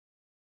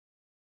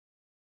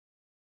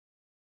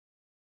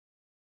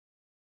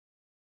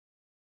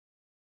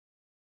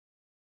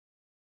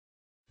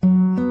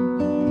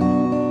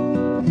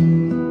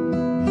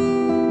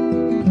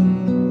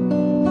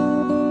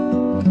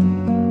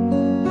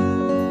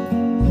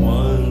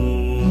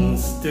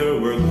there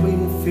were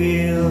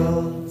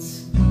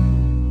greenfields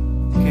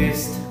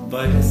kissed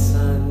by the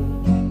sun.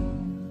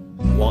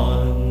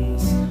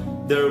 Once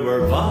there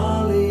were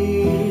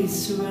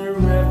valleys where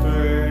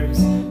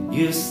rivers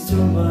used to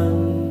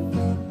run.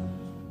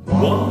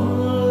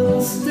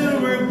 Once there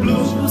were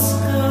blue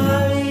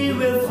sky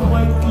with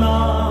white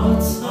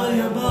clouds high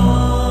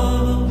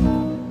above.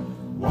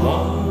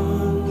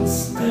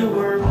 Once they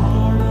were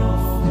part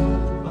of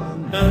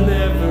an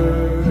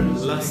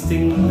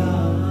everlasting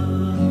love.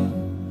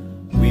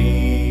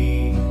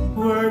 We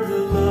were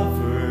the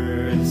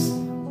lovers,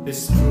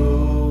 it's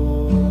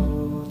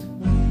true,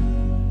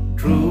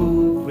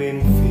 true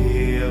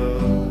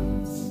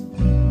greenfields.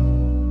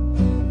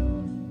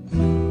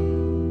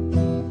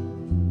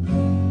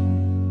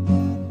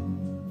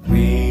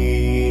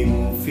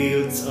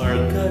 Greenfields are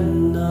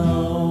gone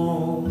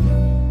now,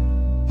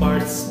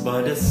 parched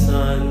by the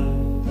sun.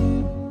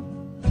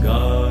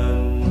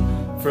 Gone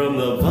from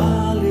the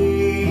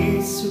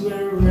valleys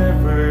where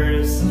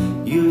rivers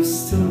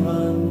used to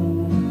run.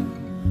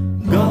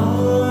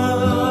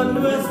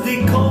 Gone with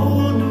the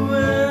cold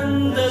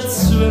wind that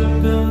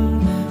swept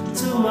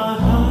into my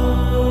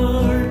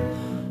heart.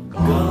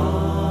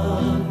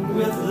 Gone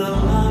with the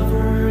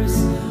lovers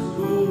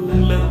who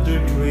let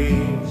their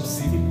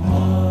dreams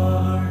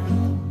depart.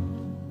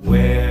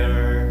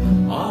 Where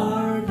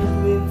are the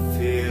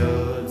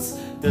greenfields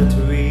that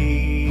we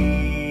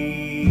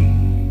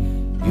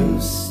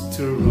used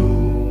to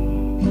roam?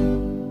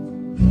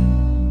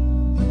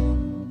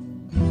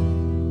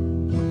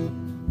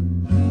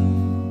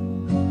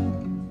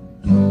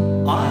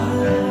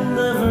 I'll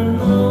never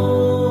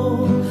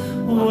know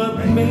what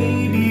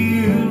made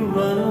you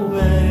run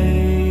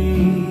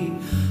away.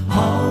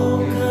 How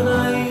can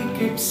I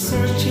keep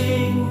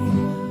searching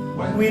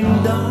when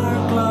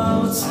dark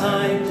clouds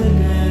hide the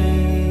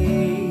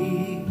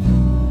day?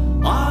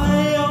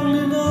 I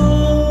only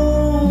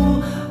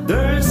know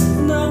there's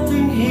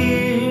nothing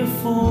here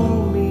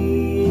for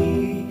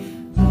me,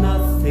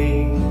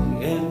 nothing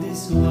in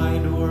this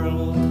wide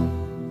world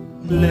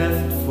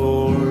left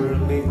for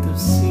me to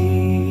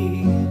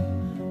see.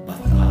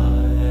 But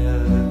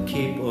I'll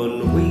keep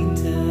on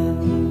waiting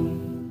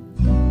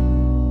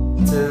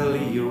till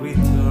you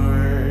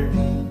return.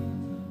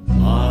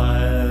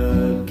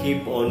 I'll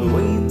keep on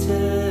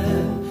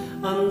waiting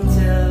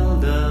until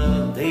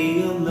the day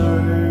you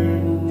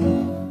learn.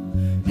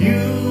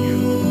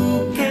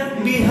 You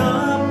can't be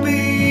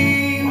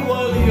happy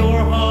while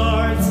your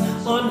heart's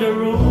on the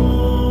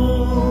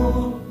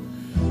road.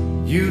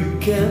 You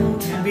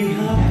can't be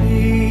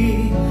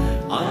happy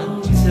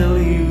until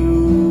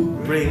you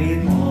bring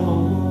it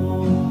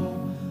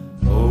home.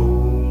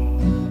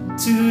 Home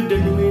to the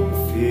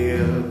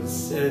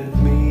greenfields and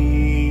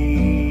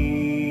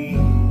me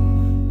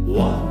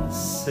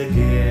once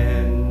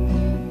again.